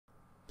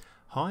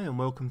Hi and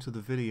welcome to the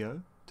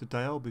video. Today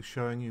I'll be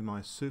showing you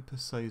my Super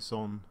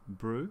Saison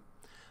brew.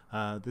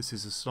 This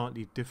is a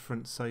slightly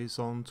different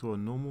Saison to a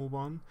normal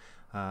one.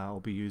 I'll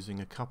be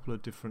using a couple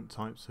of different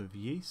types of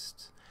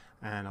yeast,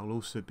 and I'll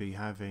also be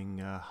having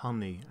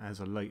honey as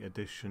a late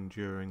addition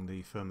during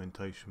the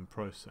fermentation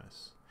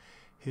process.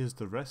 Here's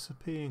the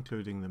recipe,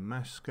 including the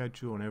mash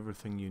schedule and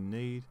everything you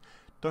need.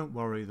 Don't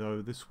worry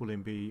though, this will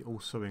be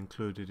also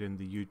included in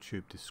the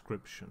YouTube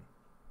description.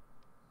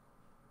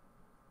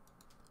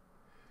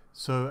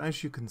 So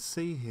as you can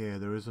see here,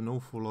 there is an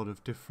awful lot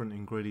of different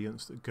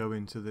ingredients that go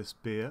into this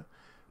beer.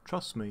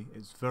 Trust me,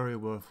 it's very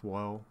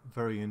worthwhile,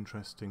 very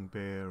interesting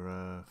beer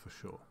for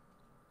sure.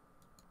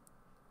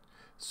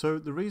 So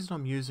the reason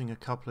I'm using a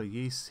couple of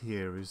yeasts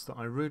here is that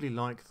I really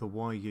like the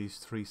Y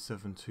yeast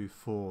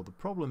 3724. The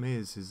problem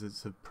is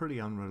it's a pretty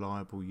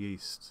unreliable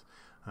yeast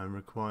and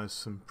requires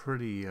some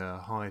pretty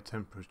high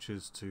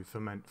temperatures to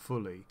ferment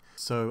fully.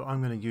 So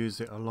I'm going to use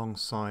it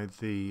alongside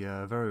the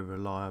very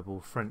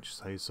reliable French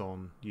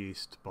Saison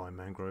yeast by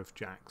Mangrove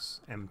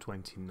Jacks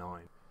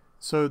M29.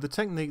 So the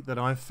technique that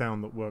I've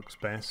found that works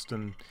best,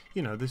 and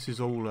you know, this is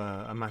all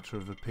a matter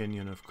of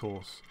opinion of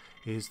course,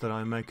 is that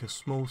I make a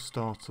small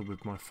starter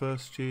with my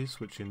first yeast,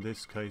 which in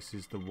this case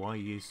is the Y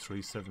yeast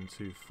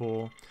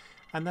 3724,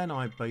 and then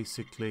I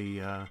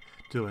basically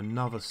do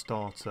another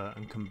starter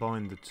and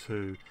combine the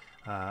two,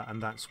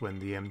 and that's when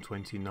the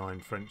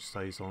M29 French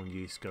Saison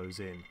yeast goes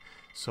in.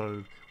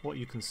 So what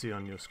you can see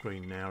on your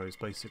screen now is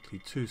basically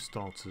two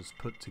starters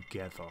put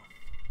together.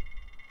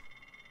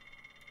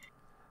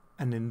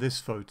 And in this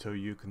photo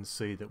you can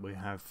see that we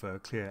have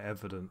clear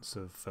evidence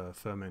of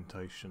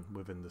fermentation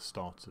within the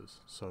starters,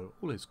 so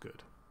all is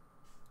good.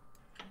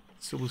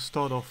 So we'll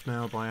start off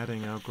now by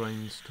adding our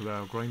grains to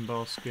our grain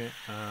basket.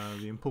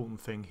 The important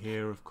thing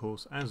here, of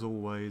course, as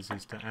always,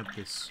 is to add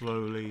this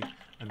slowly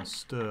and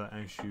stir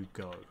as you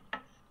go.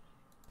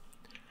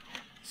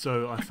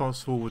 So I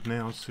fast forward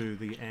now to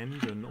the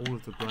end and all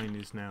of the grain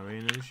is now in,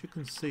 and as you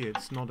can see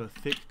it's not a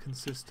thick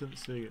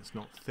consistency, it's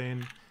not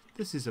thin.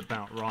 This is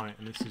about right,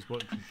 and this is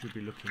what you should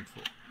be looking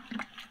for.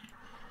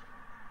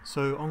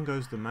 So on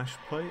goes the mash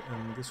plate,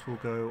 and this will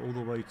go all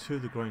the way to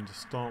the grain to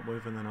start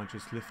with, and then I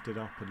just lift it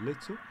up a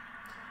little.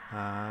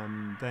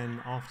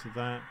 Then after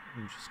that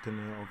I'm just going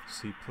to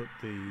obviously put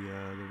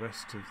the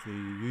rest of the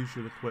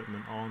usual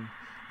equipment on,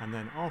 and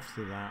then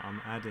after that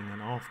I'm adding an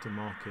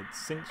aftermarket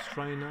sink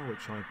strainer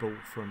which I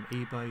bought from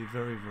eBay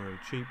very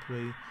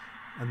cheaply,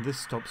 and this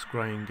stops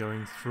grain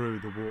going through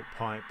the wort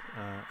pipe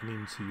and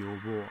into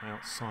your wort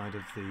outside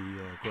of the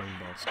grain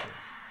basket.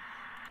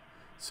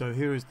 So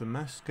here is the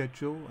mash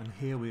schedule, and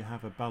here we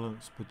have a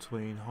balance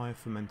between high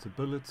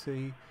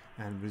fermentability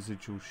and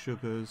residual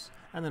sugars,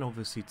 and then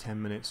obviously 10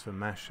 minutes for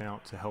mash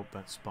out to help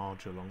that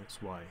sparge along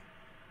its way.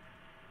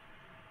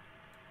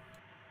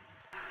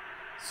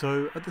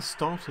 So at the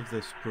start of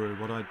this brew,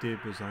 what I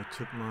did was I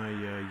took my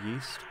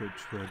yeast,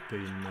 which had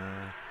been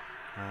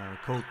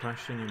cold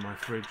crashing in my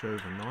fridge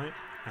overnight,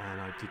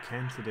 and I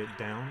decanted it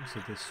down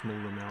to this small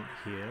amount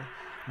here.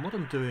 And what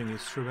I'm doing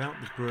is throughout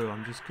the brew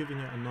I'm just giving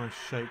it a nice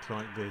shake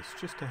like this,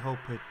 just to help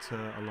it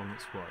along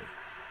its way.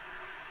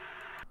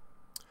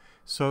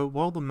 So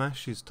while the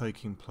mash is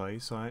taking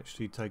place, I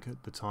actually take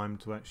the time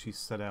to actually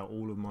set out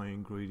all of my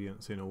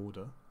ingredients in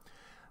order.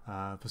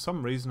 For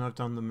some reason I've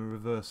done them in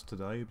reverse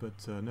today,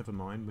 but never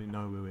mind, we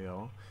know where we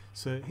are.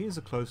 So here's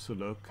a closer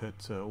look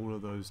at all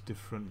of those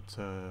different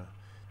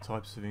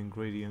types of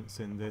ingredients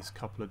in this,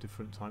 couple of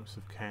different types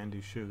of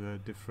candy sugar,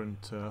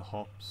 different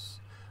hops,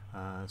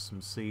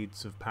 some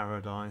seeds of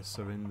paradise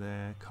are in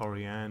there,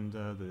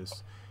 coriander,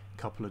 there's a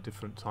couple of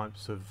different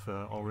types of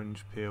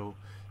orange peel.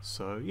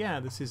 So yeah,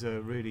 this is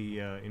a really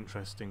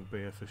interesting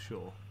beer for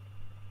sure.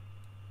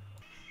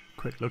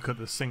 Quick look at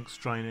the sink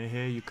strainer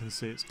here, you can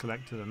see it's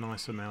collected a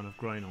nice amount of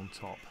grain on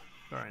top,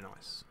 very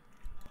nice.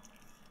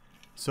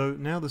 So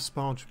now the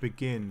sparge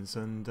begins,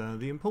 and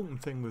the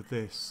important thing with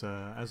this,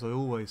 as I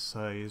always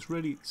say, is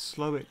really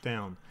slow it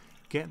down,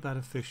 get that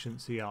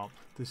efficiency up.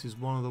 This is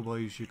one of the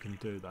ways you can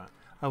do that.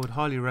 I would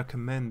highly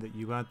recommend that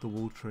you add the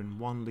water in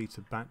 1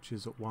 litre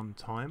batches at one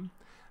time,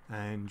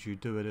 and you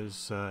do it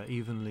as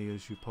evenly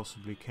as you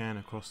possibly can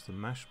across the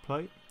mash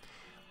plate.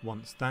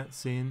 Once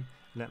that's in,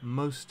 let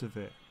most of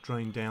it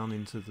drain down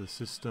into the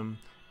system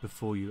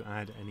before you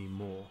add any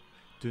more.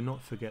 Do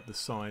not forget the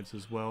sides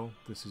as well,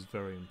 this is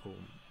very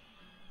important.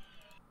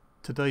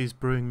 Today's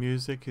brewing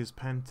music is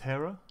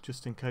Pantera,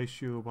 just in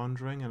case you were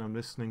wondering, and I'm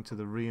listening to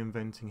the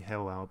Reinventing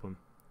Hell album.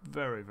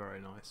 Very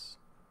nice.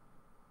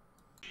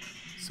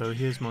 So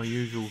here's my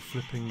usual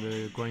flipping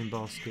the grain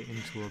basket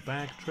into a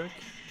bag trick,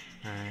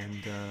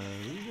 and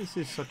this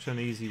is such an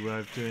easy way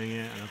of doing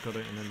it, and I've got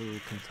it in a little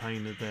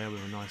container there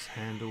with a nice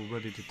handle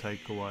ready to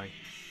take away.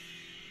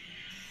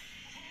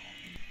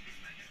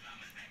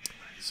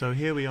 So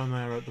here we are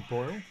now at the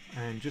boil,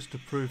 and just to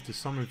prove to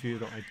some of you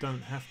that I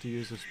don't have to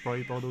use a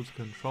spray bottle to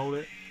control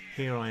it,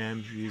 here I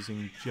am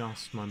using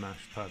just my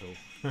mash paddle.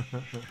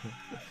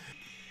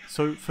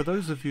 So for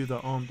those of you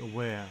that aren't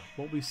aware,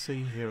 what we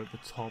see here at the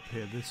top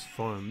here, this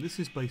foam, this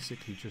is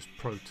basically just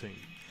protein.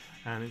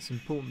 and it's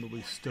important that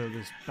we stir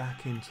this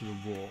back into the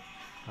wort.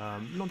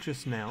 Not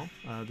just now,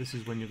 this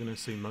is when you're going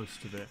to see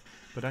most of it,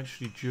 but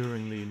actually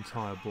during the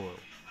entire boil.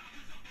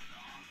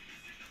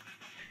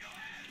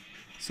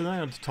 So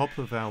now the top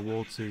of our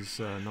wort is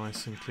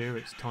nice and clear.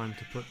 It's time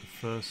to put the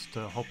first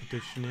hop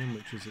addition in,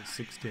 which is at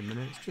 60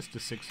 minutes, just a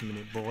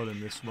 6-minute boil in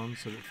this one,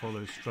 so it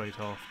follows straight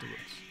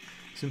afterwards.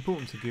 It's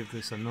important to give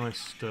this a nice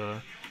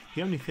stir.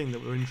 The only thing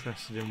that we're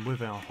interested in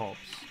with our hops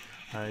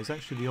is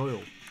actually the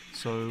oil.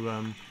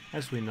 So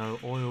as we know,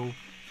 oil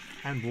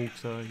and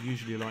water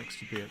usually likes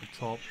to be at the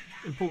top.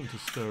 Important to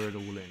stir it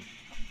all in.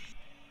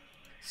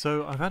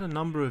 So I've had a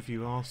number of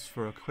you ask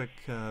for a quick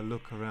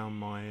look around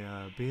my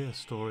beer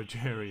storage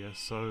area,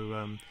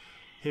 so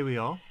here we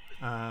are.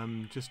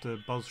 Just a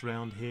buzz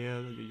round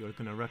here. You're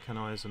going to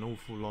recognise an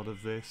awful lot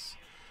of this.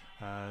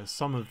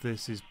 Some of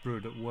this is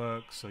brewed at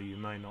work, so you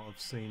may not have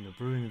seen the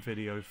brewing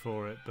video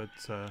for it, but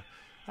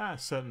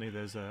certainly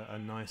there's a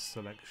nice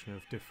selection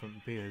of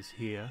different beers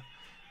here.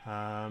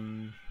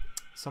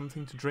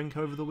 Something to drink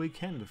over the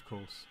weekend, of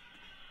course.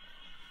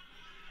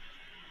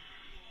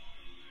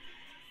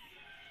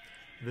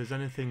 If there's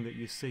anything that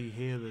you see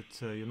here that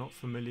you're not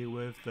familiar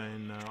with,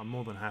 then I'm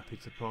more than happy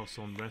to pass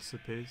on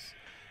recipes.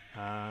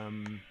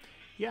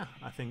 Yeah,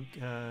 I think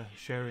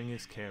sharing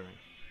is caring.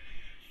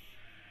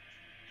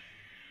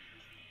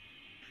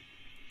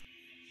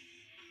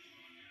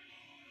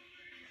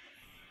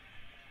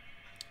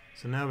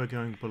 So now we're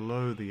going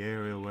below the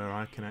area where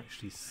I can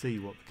actually see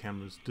what the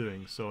camera's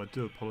doing, so I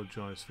do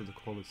apologise for the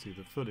quality of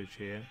the footage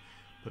here,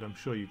 but I'm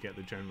sure you get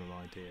the general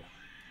idea.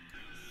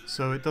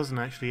 So it doesn't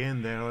actually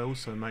end there. I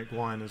also make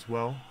wine as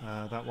well.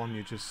 That one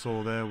you just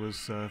saw there was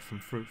from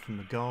fruit from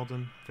the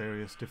garden.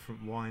 Various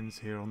different wines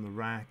here on the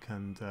rack,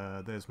 and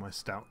there's my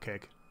stout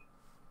keg.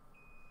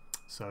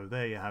 So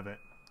there you have it.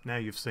 Now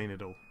you've seen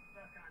it all.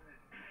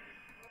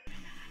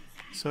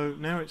 So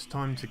now it's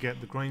time to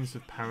get the grains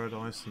of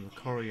paradise and the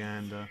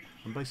coriander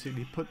and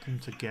basically put them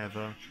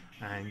together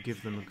and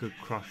give them a good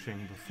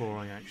crushing before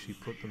I actually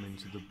put them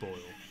into the boil.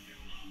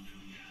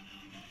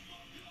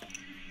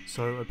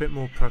 So a bit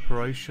more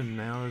preparation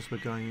now as we're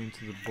going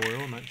into the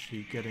boil. I'm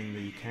actually getting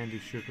the candy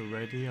sugar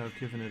ready. I've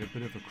given it a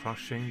bit of a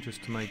crushing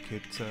just to make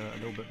it a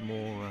little bit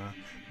more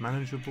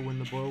manageable in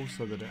the boil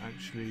so that it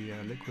actually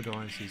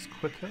liquidizes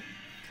quicker.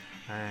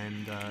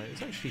 And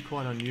it's actually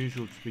quite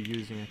unusual to be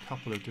using a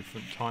couple of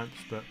different types,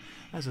 but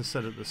as I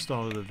said at the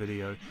start of the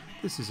video,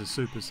 this is a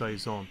Super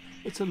Saison.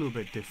 It's a little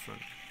bit different.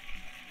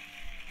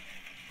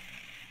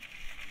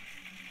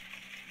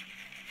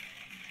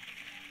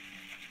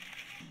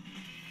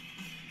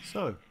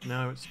 So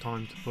now it's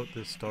time to put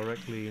this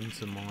directly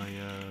into my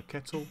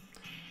kettle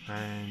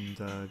and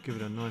give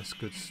it a nice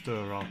good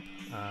stir up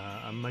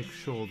and make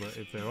sure that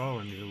if there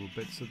are any little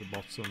bits at the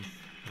bottom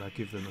that I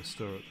give them a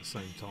stir at the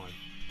same time.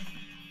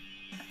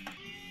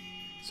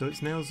 So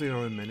it's now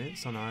 0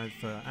 minutes and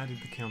I've added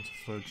the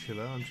counterflow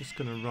chiller. I'm just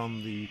going to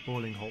run the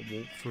boiling hot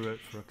wort through it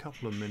for a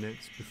couple of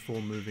minutes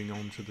before moving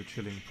on to the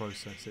chilling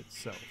process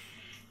itself.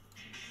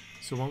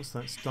 So once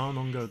that's done,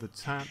 on go the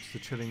taps, the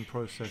chilling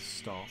process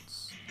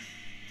starts.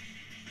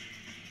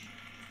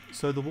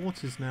 So the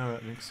wort is now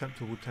at an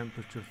acceptable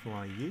temperature for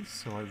our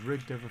yeast, so I've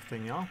rigged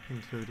everything up,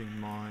 including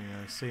my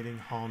sealing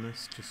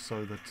harness, just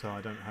so that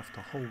I don't have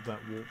to hold that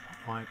wort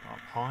pipe up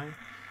high.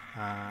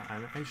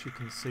 And as you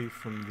can see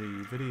from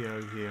the video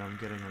here, I'm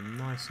getting a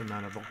nice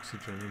amount of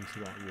oxygen into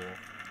that wort.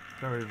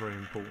 Very, very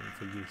important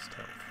for yeast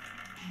health.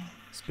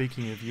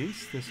 Speaking of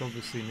yeast, this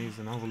obviously needs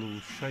another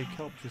little shake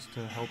up just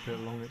to help it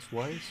along its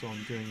way, so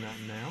I'm doing that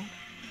now.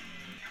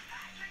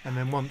 And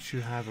then once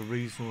you have a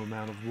reasonable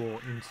amount of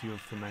wort into your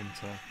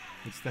fermenter,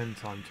 it's then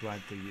time to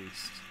add the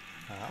yeast.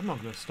 I'm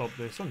not going to stop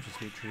this, I'm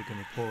just literally going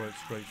to pour it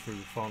straight through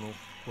the funnel.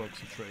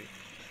 Works a treat.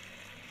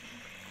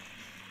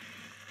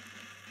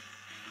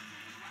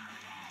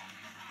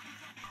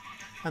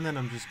 And then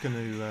I'm just going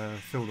to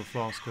fill the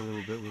flask a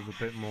little bit with a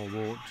bit more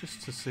wort,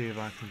 just to see if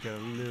I can get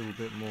a little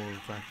bit more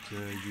of that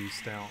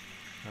yeast out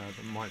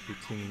that might be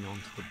clinging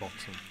onto the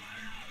bottom.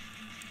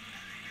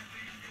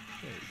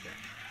 There you go.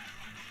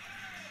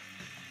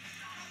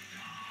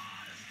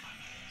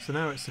 So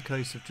now it's a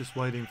case of just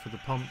waiting for the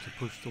pump to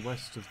push the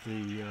rest of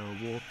the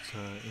wort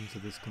into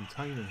this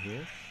container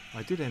here.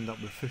 I did end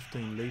up with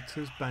 15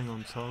 litres, bang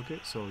on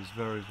target, so I was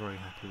very, very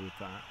happy with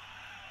that.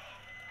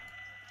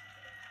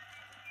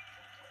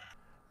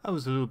 I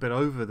was a little bit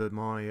over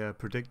my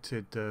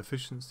predicted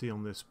efficiency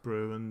on this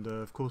brew, and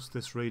of course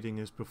this reading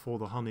is before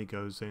the honey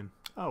goes in.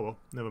 Oh well,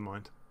 never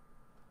mind.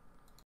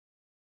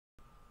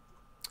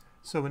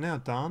 So we're now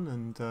done,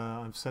 and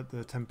I've set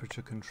the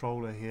temperature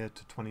controller here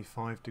to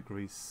 25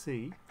 degrees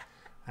C,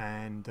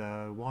 and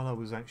while I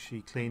was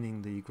actually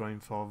cleaning the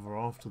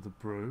Grainfather after the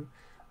brew,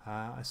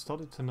 I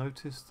started to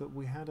notice that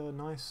we had a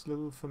nice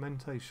little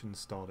fermentation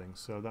starting,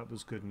 so that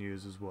was good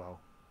news as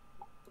well.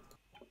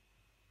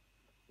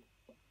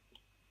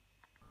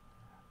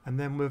 And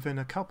then within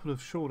a couple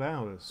of short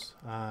hours,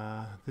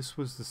 this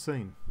was the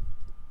scene.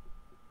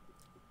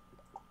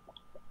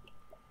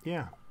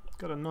 Yeah,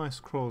 got a nice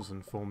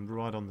croissant formed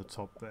right on the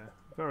top there.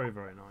 Very,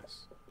 very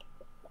nice.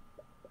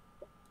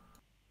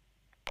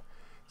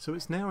 So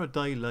it's now a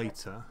day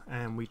later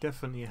and we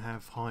definitely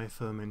have high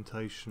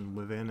fermentation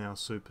within our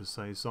Super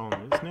Saison.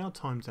 It's now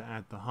time to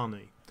add the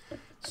honey.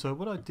 So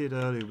what I did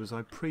earlier was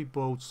I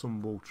pre-boiled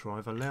some water.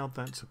 I've allowed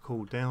that to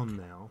cool down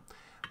now,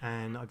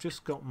 and I've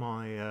just got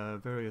my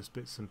various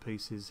bits and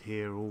pieces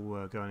here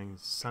all going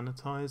into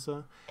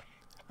sanitizer,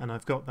 and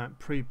I've got that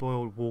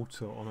pre-boiled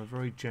water on a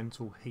very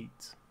gentle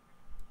heat.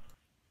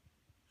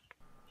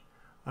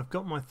 I've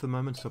got my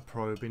thermometer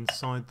probe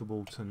inside the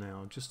water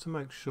now just to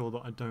make sure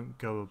that I don't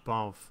go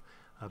above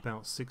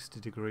about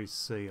 60 degrees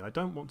C. I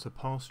don't want to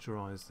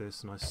pasteurize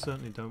this, and I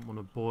certainly don't want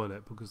to boil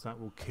it because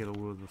that will kill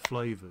all of the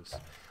flavors.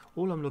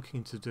 All I'm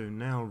looking to do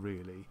now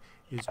really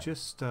is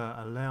just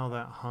allow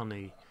that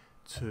honey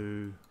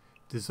to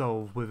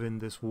dissolve within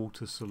this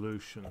water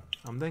solution.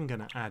 I'm then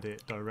going to add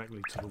it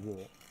directly to the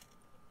wort.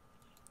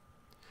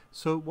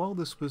 So while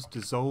this was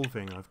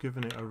dissolving, I've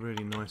given it a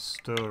really nice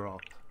stir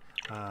up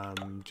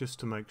just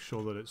to make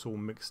sure that it's all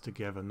mixed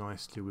together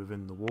nicely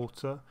within the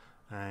water,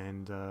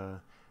 and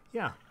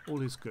yeah,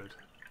 all is good.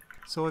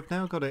 So I've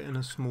now got it in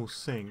a small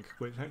sink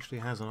which actually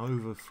has an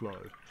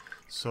overflow.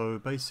 So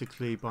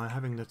basically by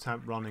having the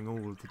tap running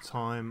all of the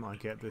time, I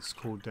get this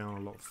cooled down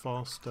a lot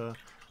faster,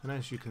 and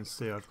as you can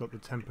see I've got the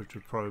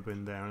temperature probe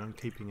in there and I'm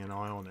keeping an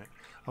eye on it.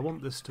 I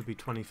want this to be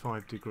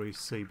 25 degrees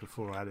C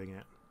before adding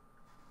it.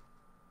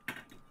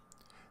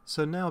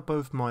 So now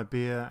both my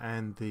beer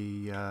and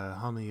the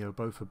honey are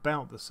both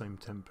about the same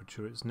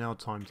temperature. It's now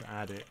time to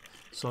add it.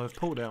 So I've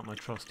pulled out my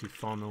trusty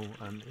funnel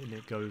and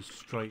it goes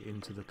straight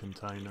into the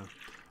container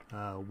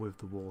with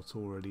the wort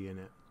already in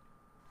it.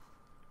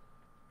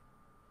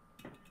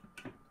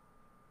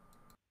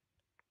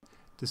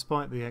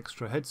 Despite the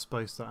extra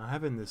headspace that I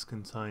have in this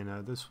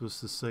container, this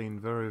was the scene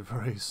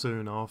very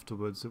soon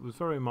afterwards. It was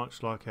very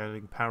much like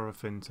adding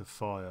paraffin to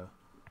fire.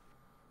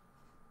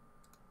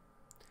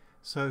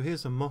 So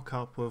here's a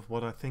mock-up of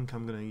what I think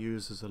I'm going to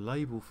use as a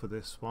label for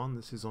this one.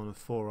 This is on a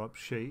 4-up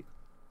sheet.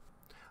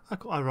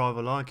 I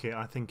rather like it.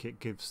 I think it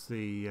gives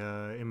the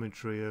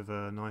imagery of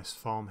a nice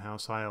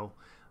farmhouse ale.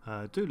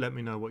 Do let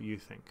me know what you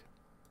think.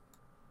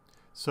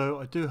 So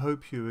I do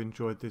hope you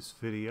enjoyed this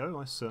video.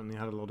 I certainly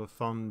had a lot of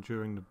fun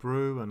during the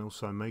brew and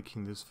also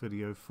making this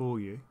video for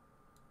you.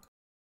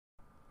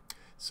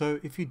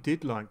 So if you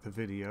did like the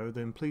video,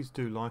 then please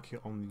do like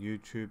it on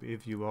YouTube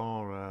if you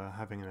are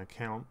having an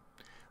account.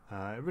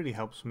 It really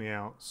helps me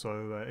out,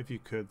 so if you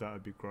could, that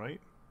would be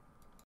great.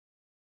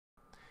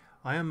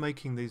 I am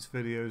making these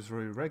videos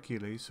very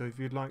regularly, so if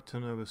you'd like to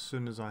know as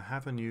soon as I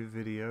have a new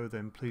video,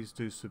 then please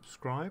do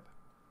subscribe.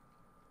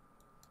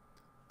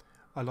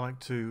 I'd like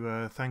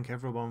to thank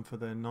everyone for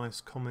their nice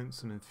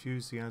comments and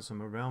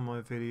enthusiasm around my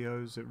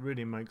videos. It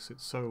really makes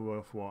it so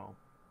worthwhile.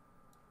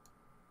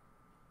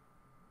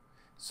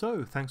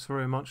 So, thanks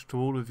very much to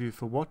all of you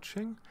for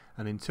watching,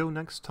 and until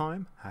next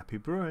time, happy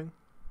brewing!